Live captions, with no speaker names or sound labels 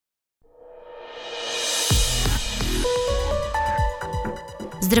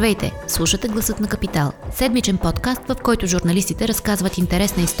Здравейте! Слушате Гласът на Капитал. Седмичен подкаст, в който журналистите разказват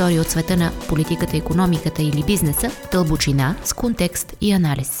интересна история от света на политиката, икономиката или бизнеса в дълбочина, с контекст и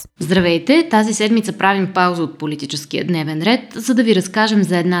анализ. Здравейте! Тази седмица правим пауза от политическия дневен ред, за да ви разкажем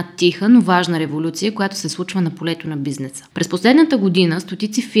за една тиха, но важна революция, която се случва на полето на бизнеса. През последната година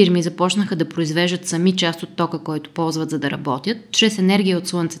стотици фирми започнаха да произвеждат сами част от тока, който ползват за да работят, чрез енергия от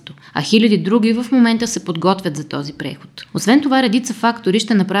слънцето, а хиляди други в момента се подготвят за този преход. Освен това, редица фактори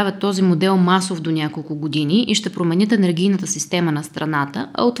ще направят този модел масов до няколко години и ще променят енергийната система на страната,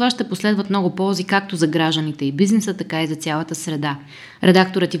 а от това ще последват много ползи както за гражданите и бизнеса, така и за цялата среда.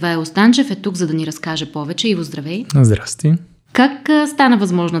 Редакторът Ивайло Станчев е тук, за да ни разкаже повече. Иво, здравей! Здрасти! Как стана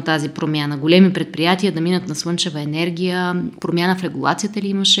възможна тази промяна? Големи предприятия да минат на слънчева енергия, промяна в регулацията ли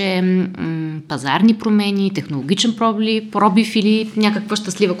имаше, пазарни промени, технологичен пробив или някаква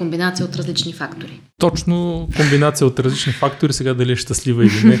щастлива комбинация от различни фактори? Точно комбинация от различни фактори, сега дали е щастлива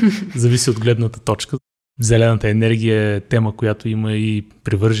или не, зависи от гледната точка. Зелената енергия е тема, която има и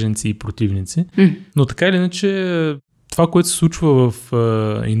привърженици и противници, но така или иначе това, което се случва в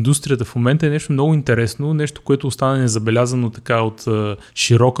индустрията в момента е нещо много интересно, нещо, което остана незабелязано така от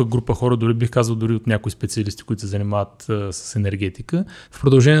широка група хора, дори бих казал дори от някои специалисти, които се занимават с енергетика. В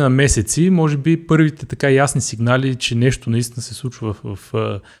продължение на месеци, може би първите така ясни сигнали, че нещо наистина се случва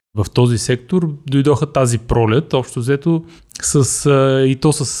в този сектор, дойдоха тази пролет, общо взето и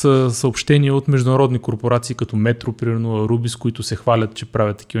то с съобщения от международни корпорации като Метро, примерно Рубис, които се хвалят, че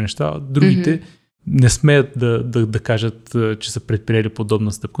правят такива неща. Другите не смеят да кажат, че са предприели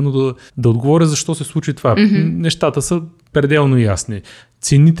подобна стъпка, но да отговоря защо се случи това. Нещата са пределно ясни.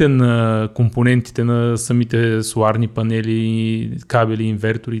 Цените на компонентите на самите соларни панели, кабели,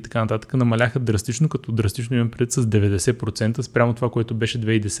 инвертори и така нататък намаляха драстично, като драстично имам пред с 90% спрямо това, което беше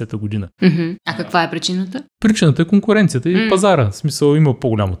 2010 година. А каква е причината? Причината е конкуренцията и пазара. В смисъл има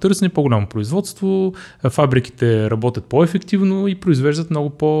по-голямо търсене, по-голямо производство, фабриките работят по-ефективно и произвеждат много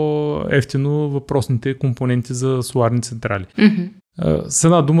по-ефтино въпросните компоненти за соларни централи. С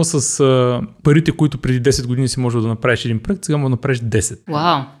една дума, с парите, които преди 10 години си можел да направиш един проект, сега може да направиш 10.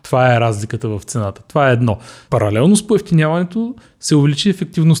 Wow. Това е разликата в цената. Това е едно. Паралелно с поевтиняването се увеличи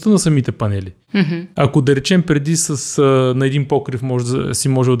ефективността на самите панели. Ако да речем преди на един покрив си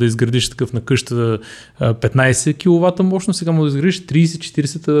можел да изградиш такъв на къща 15 кВт мощност, сега може да изградиш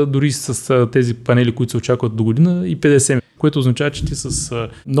 30-40, дори с тези панели, които се очакват до година и 50, което означава, че ти с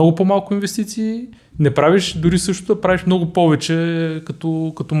много по-малко инвестиции не правиш дори същото, а правиш много повече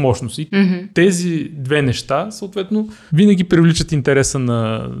като мощност. И тези две неща, съответно, винаги привличат интереса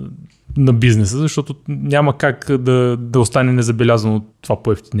на бизнеса, защото няма как да остане незабелязано това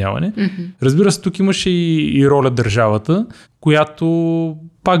поевтиняване. Разбира се, тук имаше и роля държавата, която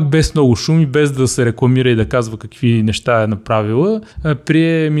пак без много шум и без да се рекламира и да казва какви неща е направила,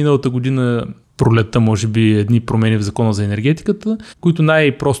 прие миналата година пролетта, може би, едни промени в закона за енергетиката, които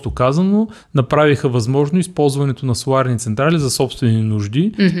най-просто казано направиха възможно използването на соларни централи за собствени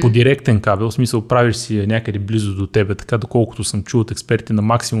нужди по директен кабел, в смисъл правиш си някъде близо до тебе, така доколкото съм чул от експерти на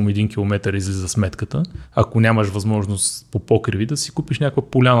максимум 1 км излиза сметката, ако нямаш възможност по покриви да си купиш някаква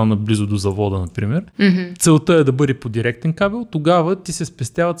поляна наблизо до завода, например. Целта е да бъде по директен кабел, тогава ти се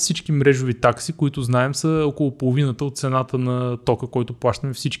спестяват всички мрежови такси, които знаем са около половината от цената на тока, който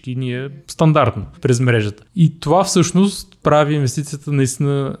плащаме всички ние стандарт през мрежата. И това всъщност прави инвестицията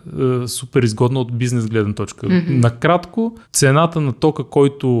наистина супер изгодна от бизнес гледна точка. Накратко, цената на тока,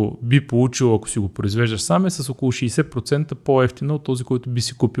 който би получил, ако си го произвеждаш сам, е с около 60% по-ефтина от този, който би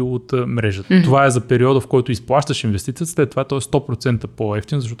си купил от мрежата. Това е за периода, в който изплащаш инвестицията, след това той е 100%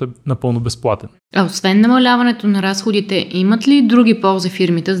 по-ефтин, защото е напълно безплатен. А освен намаляването на разходите, имат ли други ползи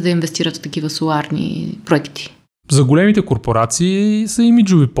фирмите, за да инвестират в такива соларни проекти? За големите корпорации са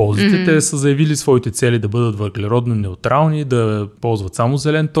имиджови ползите. Те са заявили своите цели да бъдат въглеродно неутрални, да ползват само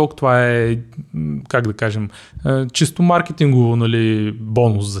зелен ток. Това е, как да кажем, чисто маркетингово,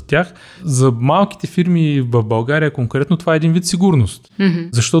 бонус за тях. За малките фирми в България конкретно това е един вид сигурност.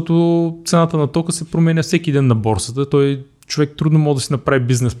 Защото цената на тока се променя всеки ден на борсата. Човек трудно може да си направи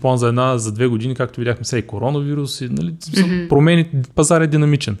бизнес план за 2 години, както видяхме сега и коронавирус. Промени, пазар е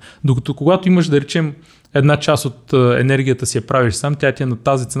динамичен. Докато когато имаш, да речем, една част от енергията си я правиш сам, тя ти е на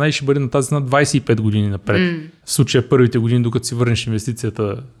тази цена и ще бъде на тази цена 25 години напред. В случая първите години, докато си върнеш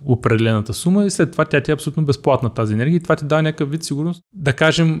инвестицията определената сума и след това тя ти е абсолютно безплатна тази енергия и това ти дава някакъв вид сигурност. Да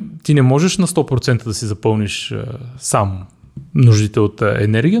кажем, ти не можеш на 100% да си запълниш сам нуждите от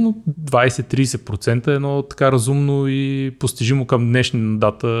енергия, но 20-30% е едно така разумно и постижимо към днешна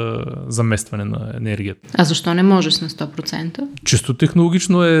дата заместване на енергията. А защо не можеш на 100%? Чисто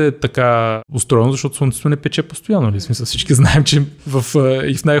технологично е така устроено, защото Слънцето не пече постоянно. В смисъл, всички знаем, че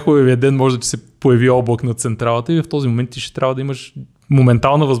и в най-хубавия ден може да се появи облак на централата и в този момент ти ще трябва да имаш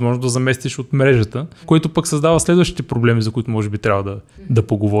моментална възможност да заместиш от мрежата, което пък създава следващите проблеми, за които може би трябва да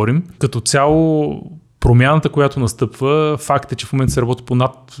поговорим. Като цяло промяната, която настъпва, факт е, че в момента се работи по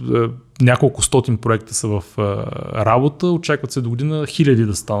над няколко стотин проекта са в работа, очакват се до година хиляди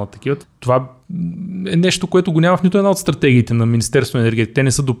да станат такива. Това е нещо, което го няма в нито една от стратегиите на Министерството на енергетика. Те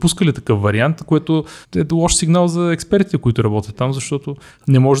не са допускали такъв вариант, което е лош сигнал за експертите, които работят там, защото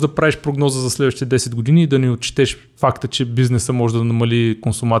не можеш да правиш прогноза за следващите 10 години и да не отчетеш факта, че бизнеса може да намали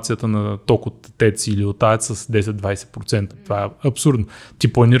консумацията на ток от ТЕЦ или от АЕЦ с 10-20%. Това е абсурдно.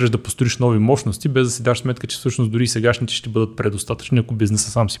 Ти планираш да построиш нови мощности, без да си даш сметка, че всъщност дори и сегашните ще бъдат предостатъчни, ако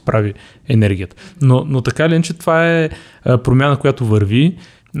бизнеса сам си прави енергията. Но така ли, че това е промяна, която върви.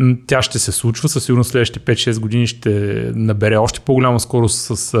 Тя ще се случва, със сигурност следващите 5-6 години ще набере още по-голяма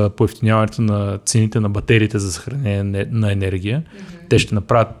скорост с поевтиняването на цените на батериите за съхранение на енергия. Те ще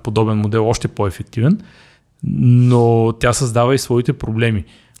направят подобен модел още по-ефективен, но тя създава и своите проблеми.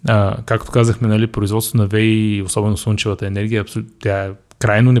 Както казахме, нали, производството на ВЕИ, особено слънчевата енергия, тя е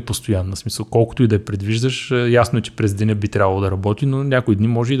крайно непостоянна. В смисъл, колкото и да я предвиждаш, ясно е, че през деня би трябвало да работи, но някои дни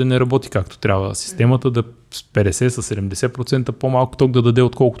може и да не работи както трябва. Системата да с 50-70% по-малко ток да даде,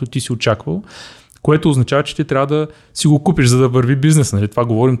 отколкото ти си очаквал, което означава, че ти трябва да си го купиш, за да върви бизнес. Нали? Това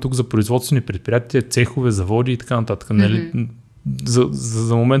говорим тук за производствени предприятия, цехове, заводи и така нататък. Нали?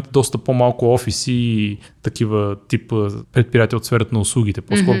 За момент доста по-малко офиси и такива тип предприятия от сферата на услугите,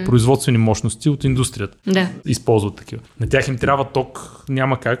 по-скоро производствени мощности от индустрията използват такива. На тях им трябва ток,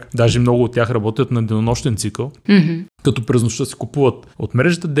 няма как. Даже много от тях работят на денонощен цикъл, като през нощта си купуват от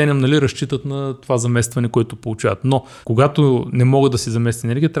мрежата, денем, нали, разчитат на това заместване, което получават. Но когато не могат да си заместят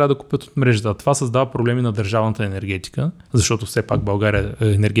енергия, трябва да купят от мрежата. А това създава проблеми на държавната енергетика, защото все пак България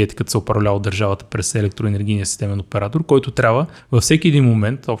енергетиката се управлява от държавата през електроенергийния системен оператор, който трябва във всеки един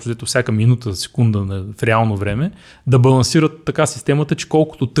момент, общо взето всяка минута, секунда в реално време, да балансират така системата, че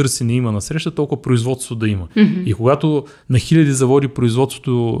колкото търсене има на среща, толкова производство да има. И когато на хиляди заводи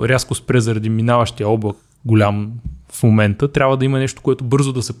производството рязко спре заради минаващия облак голям в момента, трябва да има нещо, което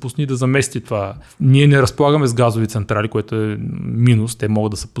бързо да се пусне и да замести това. Ние не разполагаме с газови централи, което е минус. Те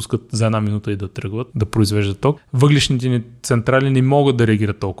могат да се пускат за една минута и да тръгват, да произвеждат ток. Въглищните ни централи не могат да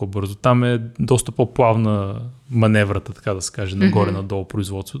реагират толкова бързо. Там е доста по-плавна маневрата, така да се каже, нагоре-надолу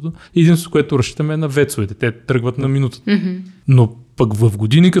производството. Единството, което разчитаме е на вецовете. Те тръгват на минутата. Но пък в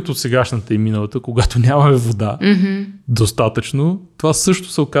години като сегашната и миналата, когато нямаме вода достатъчно, това също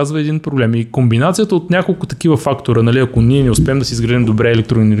се оказва един проблем. И комбинацията от няколко такива фактора, нали, ако ние не успеем да си изградим добре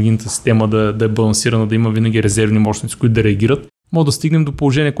електроенергийната система, да е балансирана, да има винаги резервни мощности, които да реагират, може да стигнем до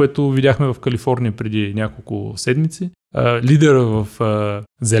положение, което видяхме в Калифорния преди няколко седмици. Лидера в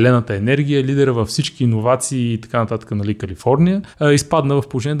зелената енергия, лидера във всички иновации и така нататък, нали, Калифорния, изпадна в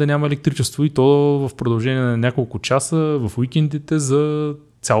положение да няма електричество и то в продължение на няколко часа в уикендите за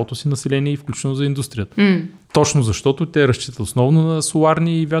цялото си население и включително за индустрията. Точно защото те разчитат основно на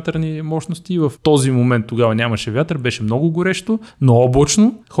соларни и вятърни мощности. В този момент тогава нямаше вятър, беше много горещо, но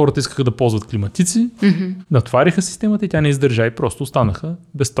облачно. Хората искаха да ползват климатици, натвариха системата и тя не издържа и просто останаха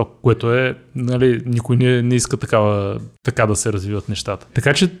без ток, което е, нали, никой не иска така да се развиват нещата.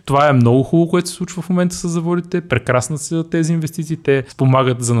 Така че това е много хубаво, което се случва в момента с заводите. Прекрасна са тези инвестиции. Те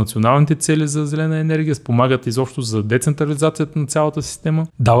спомагат за националните цели за зелена енергия, спомагат изобщо за децентрализацията на цялата система,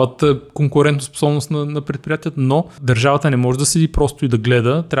 дават конкурентоспособност на предприятията, но държавата не може да седи просто и да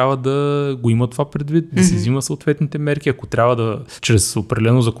гледа, трябва да го има това предвид, да се взима съответните мерки, ако трябва да чрез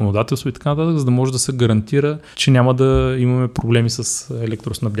определено законодателство и така нататък, за да може да се гарантира, че няма да имаме проблеми с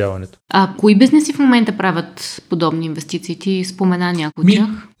електроснабдяването. А кои бизнеси в момента правят подобни инвестиции? Ти спомена някой от тях?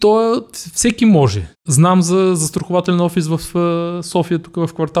 Всеки може. Знам за застрахователен офис в София, тук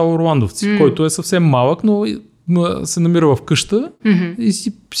в квартал Орландовци, който е съвсем малък, но се намира в къща и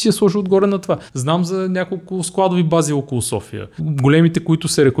си е сложил отгоре на това. Знам за няколко складови бази около София. Големите, които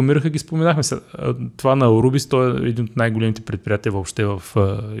се рекламираха, ги споменахме. Това на Рубис, той е един от най-големите предприятия въобще в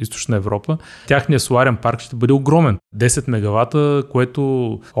Източна Европа. Тяхният соларен парк ще бъде огромен. 10 мегавата,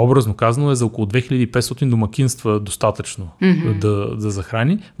 което образно казано е за около 2500 домакинства достатъчно да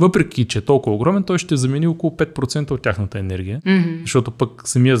захрани. Въпреки, че е толкова огромен, той ще замени около 5% от тяхната енергия, защото пък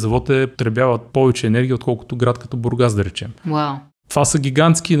самия завод потребява повече енергия, отколкото град като Бургас, да речем. Вау. Това са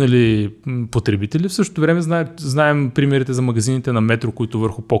гигантски, нали, потребители. В същото време знаем примерите за магазините на метро, които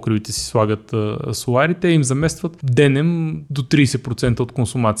върху покривите си слагат солари. Те им заместват денем до 30% от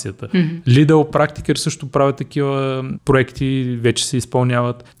консумацията. Lidl, Practiker също правят такива проекти, вече се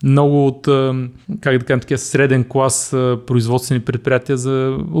изпълняват. Много от, как да кажем, такива среден клас производствени предприятия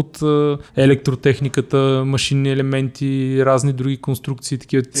от електротехниката, машинни елементи, разни други конструкции,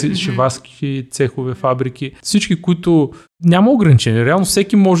 такива шиварски цехове, фабрики. Всички, които няма ограничение. Реално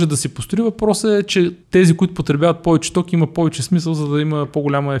всеки може да си построи. Въпросът е, че тези, които потребяват повече токи, има повече смисъл, за да има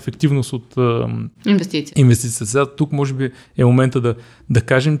по-голяма ефективност от инвестиция. Сега тук може би е момента да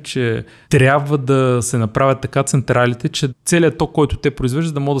кажем, че трябва да се направят така централите, че целият ток, който те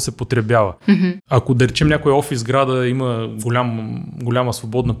произвеждат, да може да се потребява. Ако да речем някой офис сграда има голяма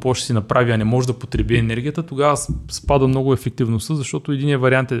свободна площ, си направи, а не може да потреби енергията, тогава спада много ефективността, защото единият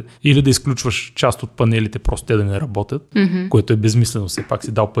вариант е или да изключваш част от панелите, просто те да не работят, което е безмислено, все пак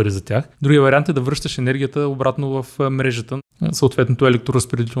си дал пари за тях. Другия вариант е да връщаш енергията обратно в мрежата, съответното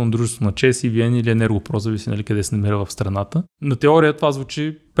електроразпределително дружество на ЧЕС, EVN или Енергопро, зависи, нали, къде се намира в страната. На теория това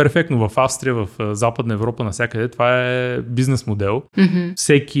звучи перфектно. В Австрия, в Западна Европа, навсякъде това е бизнес модел.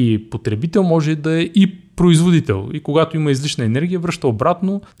 Всеки потребител може да е и производител. И когато има излишна енергия, връща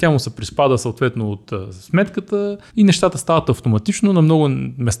обратно, тя му се приспада съответно от сметката и нещата стават автоматично. На много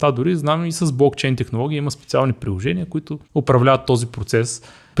места дори знам и с блокчейн технология има специални приложения, които управляват този процес.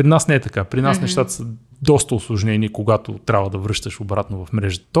 При нас не е така. При нас нещата са доста усложнени, когато трябва да връщаш обратно в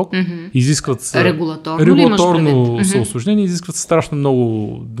мрежата ток. Изискват се регулаторно са усложнени, изискват се страшно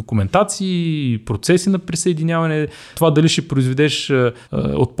много документации, процеси на присъединяване. Това дали ще произведеш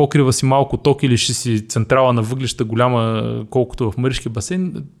от покрива си малко ток или ще си централа на въглища голяма, колкото в Маришкия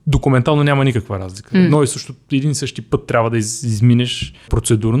басейн, документално няма никаква разлика. Но и също един и същи път трябва да изминеш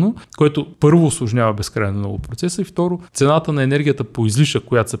процедурно, което първо усложнява безкрайно много процеса и второ, цената на енергията по излишък,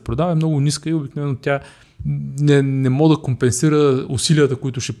 която се продава, е много ниска и обикновено тя не може да компенсира усилията,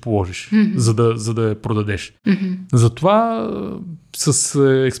 които ще положиш, за да я продадеш. Затова с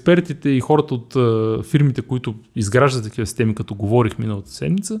експертите и хората от фирмите, които изграждат такива системи, като говорих миналата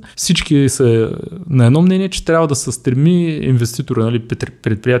седмица, всички са на едно мнение, че трябва да се стреми инвеститора, нали,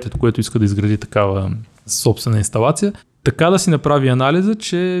 предприятието, което иска да изгради такава собствена инсталация, така да си направи анализа,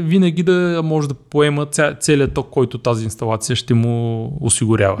 че винаги да може да поема целият ток, който тази инсталация ще му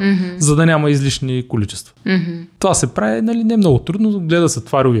осигурява, за да няма излишни количества. Това се прави, нали, не много трудно, гледа се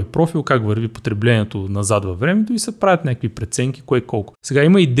тваровия профил, как върви потреблението назад във времето и се правят някакви преценки, кое колко. Сега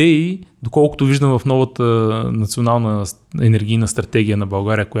има идеи, доколкото виждам в новата национална енергийна стратегия на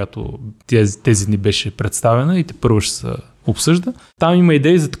България, която тези дни беше представена и тепърва ще се обсъжда. Там има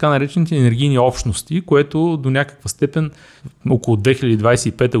идеи за така наречените енергийни общности, което до някаква степен около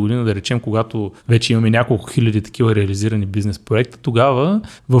 2025 година, да речем, когато вече имаме няколко хиляди такива реализирани бизнес проекта, тогава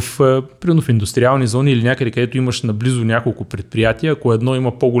примерно в индустриални зони или някъде, където имаш наблизо няколко предприятия, ако едно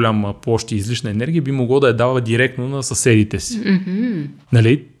има по-голяма площ и излишна енергия, би могло да я дава директно на съседите си.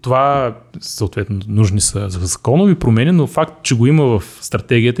 Нали? Това съответно нужни са законови промени, но факт, че го има в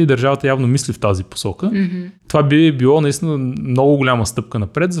стратегията и държавата явно мисли в тази посока, това би било наистина много голяма стъпка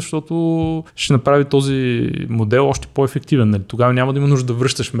напред, защото ще направи този модел още по-ефективен. Нали? Тогава няма да има нужда да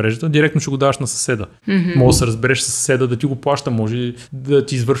връщаш мрежата, директно ще го даваш на съседа. Може да се разбереш с съседа, да ти го плаща, може да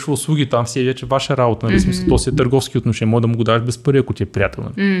ти извършва услуги, там си е вече ваша работа. Нали? Смисъл, то си е търговски отношение, може да му го даваш без пари, ако ти е приятел.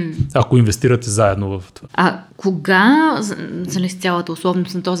 Ако инвестирате заедно в това. А кога, за цялата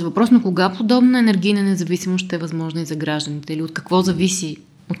условност на този въпрос, но кога подобна енергийна независимост ще е възможна и за гражданите? Или от какво зависи,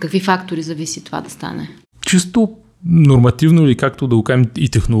 от какви фактори зависи това да стане? Чисто нормативно или както да го кажем и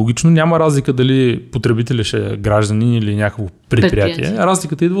технологично, няма разлика дали потребителя ще е гражданин или някакво предприятие.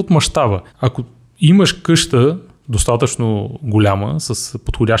 Разликата идва от мащаба. Ако имаш къща достатъчно голяма, с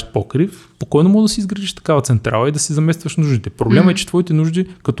подходящ покрив, спокойно може да си изградиш такава централа и да си заместваш нуждите. Проблема е, че твоите нужди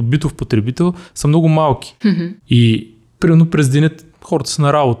като битов потребител са много малки. И примерно през деня хората са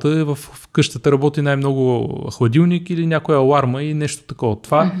на работа, в къщата работи най-много хладилник или някоя аларма и нещо такова.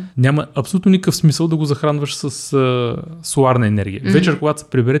 Това няма абсолютно никакъв смисъл да го захранваш с соларна енергия. Вечер, когато се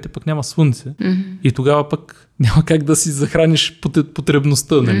приберете, пък няма слънце и тогава пък няма как да си захраниш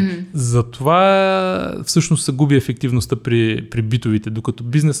потребността. Нали? Затова всъщност се губи ефективността при битовите, докато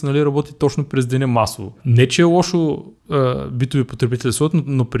бизнесът, нали, работи точно през деня масово. Не, че е лошо битови потребители сложат,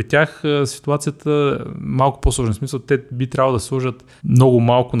 но при тях ситуацията е малко по-сложна. В смисъл, те би трябвало да сложат много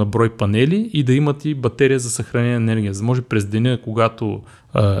малко на брой панели и да имат и батерия за съхранение на енергия. За да може през деня, когато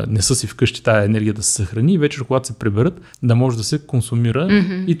не са си вкъщи тая енергия да се съхрани и вечер, когато се приберат, да може да се консумира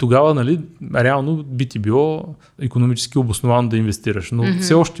и тогава, нали, реално би ти било икономически обосновано да инвестираш. Но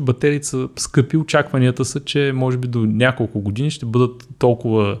все още батериите са скъпи, очакванията са, че може би до няколко години ще бъдат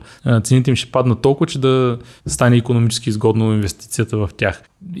толкова, цените им ще паднат толкова, че да стане икономически изгодно инвестицията в тях.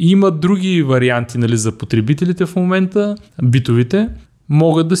 Има други варианти, нали, за потребителите в момента, битовите.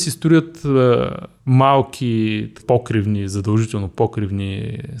 Могат да си строят малки покривни, задължително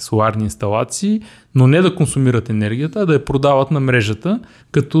покривни соларни инсталации, но не да консумират енергията, а да я продават на мрежата,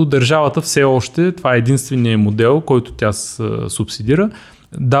 като държавата все още, това е единственият модел, който тя субсидира,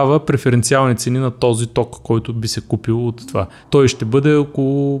 дава преференциални цени на този ток, който би се купил от това. Той ще бъде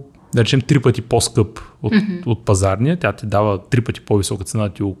около, да речем, 3 пъти по-скъп от пазарния. Тя ти дава 3 пъти по-висока цена да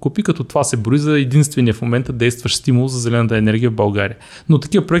ти го купи, като това се брои за единствения в момента действащ стимул за зелената енергия в България. Но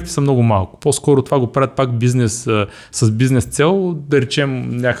такива проекти са много малко. По-скоро това го правят пак бизнес с бизнес цел. Да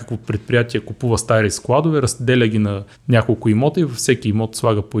речем, някакво предприятие купува стари складове, разделя ги на няколко имота и във всеки имот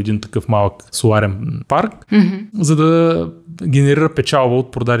слага по един такъв малък соларен парк, за да генерира печалба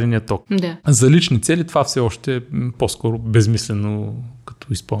от продадения ток. Да. За лични цели това все още е по-скоро безмислено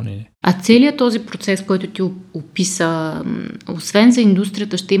като изпълнение. А целият този процес, който ти описа, освен за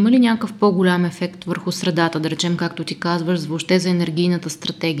индустрията, ще има ли някакъв по-голям ефект върху средата, да речем, както ти казваш, въобще за енергийната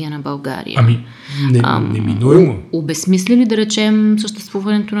стратегия на България? Неминуемо. Обезмисли ли, да речем,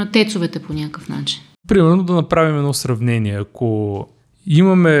 съществуването на тецовете по някакъв начин? Примерно да направим едно сравнение. Ако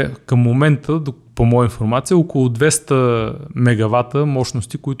имаме към момента, по моя информация, около 200 мегавата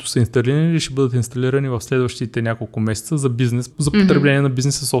мощности, които са инсталирани или ще бъдат инсталирани в следващите няколко месеца за бизнес, за потребление на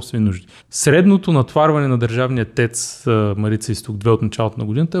бизнес със собствени нужди. Средното натварване на държавния ТЕЦ Марица Изток 2 от началото на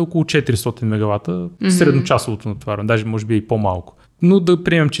годината е около 400 мегавата, средночасовото натварване, даже може би и по-малко. Но да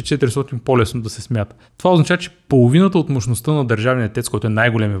приемем, че 400 по-лесно да се смята. Това означава, че половината от мощността на държавния ТЕЦ, който е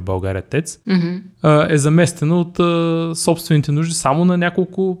най-големия в България ТЕЦ, е заместена от собствените нужди само на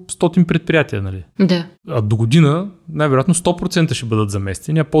няколко стотин предприятия. Нали? Да. А до година най-вероятно 100% ще бъдат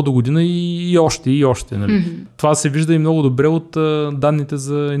заместени, а по-до година и още. Нали? Това се вижда и много добре от данните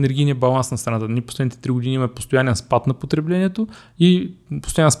за енергийния баланс на страната. Ние последните 3 години имаме постоянен спад на потреблението и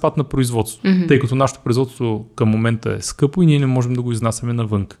постоянен спад на производството, тъй като нашето производство към момента е скъпо и ние не можем да го изнасяме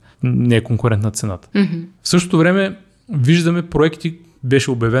навън. Не е конкурентна цената. В същото време виждаме проекти,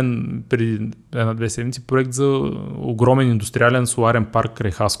 беше обявен преди 1-2 седмици проект за огромен индустриален соларен парк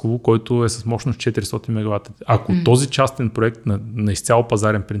край Хасково, който е с мощност 400 мегавата. Ако този частен проект на изцяло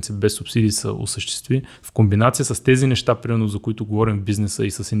пазарен принцип без субсидии се осъществи, в комбинация с тези неща, примерно за които говорим в бизнеса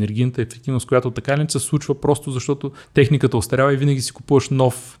и с енергийната ефективност, която така ли не се случва просто защото техниката остарява и винаги си купуваш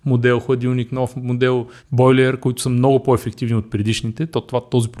нов модел хладилник, нов модел бойлер, които са много по-ефективни от предишните,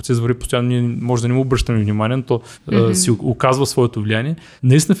 този процес върви постоянно, ние може да не му обръщаме внимание, но то си оказва своето влияние.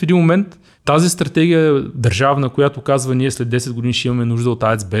 Наистина в един момент тази стратегия държавна, която казва ние след 10 години ще имаме нужда от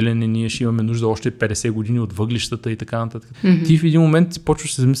АЕЦ Белене, ние ще имаме нужда още 50 години от въглищата и така нататък. Ти в един момент си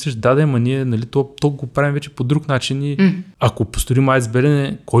почваш да се замислиш, да, ние, нали, то го правим вече по друг начин и ако построим АЕЦ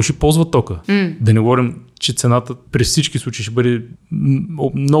Белене, кой ще ползва тока? Да не говорим, че цената при всички случаи ще бъде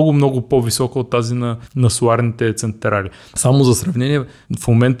много по-висока от тази на соларните централи. Само за сравнение, в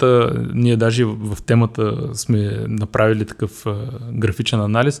момента ние даже в темата сме направили такъв графичен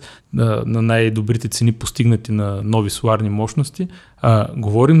анализ на най-добрите цени постигнати на нови соларни мощности.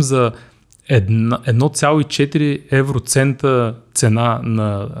 Говорим за 1,4 евроцента цена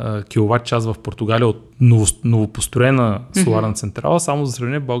на киловатт час в Португалия от новопостроена соларна централа. Само за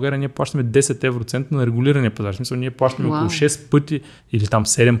сравнение в България ние плащаме 10 евроцента на регулирания пазар. В смисъл, ние плащаме около 6 пъти или там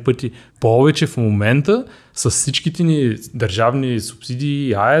 7 пъти повече в момента с всичките ни държавни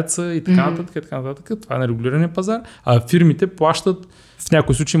субсидии, АЕЦа и така нататък. Това е на регулирания пазар. А фирмите плащат в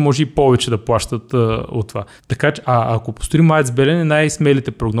някои случаи може и повече да плащат от това. Така че, ако построим АЕЦ Белене,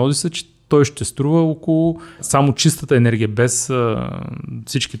 най-смелите прогнози са, че той ще струва около само чистата енергия, без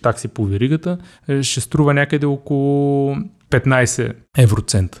всички такси по веригата, ще струва някъде около 15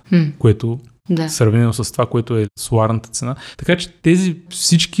 евроцента, което сравнено с това, което е соларната цена. Така че тези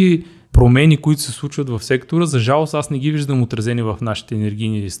всички промени, които се случват в сектора, за жалост аз не ги виждам отразени в нашите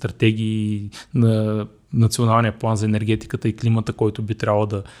енергийни стратегии на националния план за енергетиката и климата, който би трябвало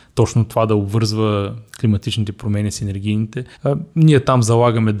точно това да обвързва климатичните промени с енергийните. Ние там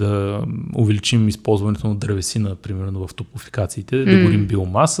залагаме да увеличим използването на дървесина, примерно в топлофикациите, да горим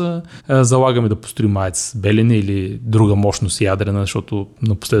биомаса, залагаме да построим АЕЦ Белене или друга мощност ядрена, защото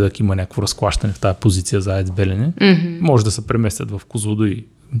напоследък има някакво разклащане в тази позиция за АЕЦ Белене. Може да се преместят в Козлодуй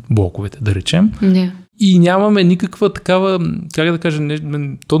блоковете, да речем. Yeah. И нямаме никаква такава, как да кажа,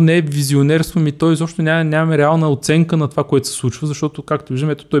 то не е визионерство, то изобщо нямаме реална оценка на това, което се случва, защото, както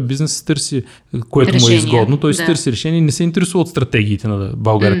виждаме, той бизнес се търси, което решение, му е изгодно, той се търси решение и не се интересува от стратегиите на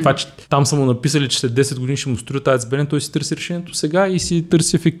България. Това, че там са му написали, че след 10 години ще му строят тази Белене, той си търси решението сега и си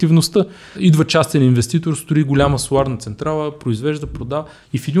търси ефективността. Идва частен инвеститор, строи голяма соларна централа, произвежда, продава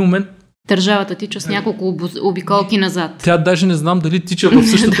и в един момент държавата тича с няколко обиколки назад. Тя даже не знам дали тича в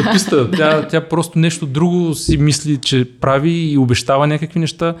същата писта. Тя просто нещо друго си мисли, че прави и обещава някакви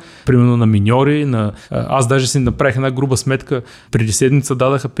неща. Примерно на миньори. Аз даже си направих една груба сметка. Преди седмица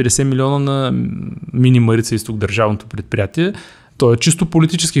дадаха 50 милиона на Мини Марица изток, държавното предприятие. То е чисто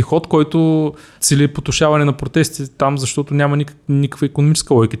политически ход, който цели потушаване на протести там, защото няма никаква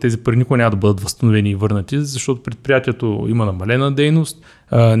икономическа логика. Тези пари никога няма да бъдат възстановени и върнати, защото предприятието има намалена дейност,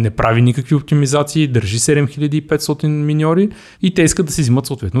 не прави никакви оптимизации, държи 7500 миньори и те искат да си взимат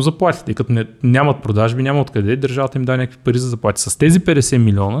съответно заплати, тъй като нямат продажби, няма откъде, държавата им даде някакви пари за заплати. С тези 50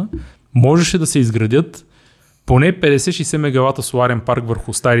 милиона можеше да се изградят поне 50-60 мегавата соларен парк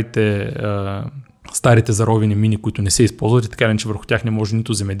върху старите заровени мини, които не се използват и така, че върху тях не може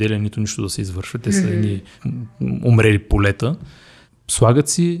нито земеделие, нито нищо да се извършва. Те са едни умрели полета. Слагат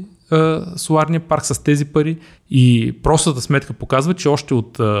си соларния парк с тези пари и простата сметка показва, че още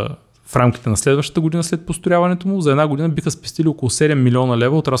в рамките на следващата година след построяването му, за една година биха спестили около 7 милиона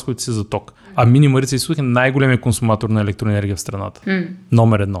лева от разходите си за ток. А Мини Марица изток е най-големият консуматор на електроенергия в страната.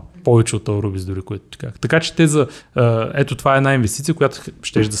 Номер 1. Повече от Аурубис дори, което така. Така че ето това е една инвестиция, която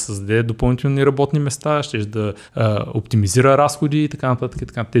ще да създаде допълнителни работни места, ще да оптимизира разходи и така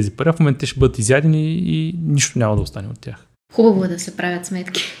нататък. Тези пари в момента ще бъдат изядени и нищо няма да остане от тях. Хубаво е да се правят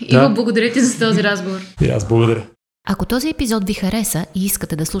сметки. Иво, благодаря ти за този разговор. И аз благодаря. Ако този епизод ви хареса и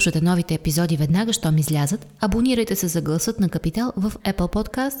искате да слушате новите епизоди веднага, щом излязат, абонирайте се за Гласът на Капитал в Apple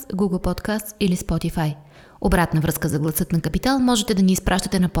Podcasts, Google Podcasts или Spotify. Обратна връзка за Гласът на Капитал можете да ни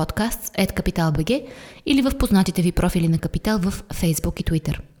изпращате на podcasts@capital.bg или в познатите ви профили на Капитал в Facebook и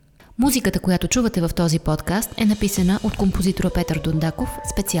Twitter. Музиката, която чувате в този подкаст, е написана от композитора Петър Дондаков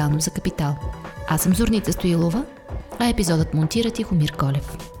специално за Капитал. Аз съм Зорница Стоилова, а епизодът монтира Тихомир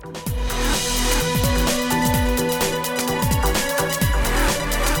Колев.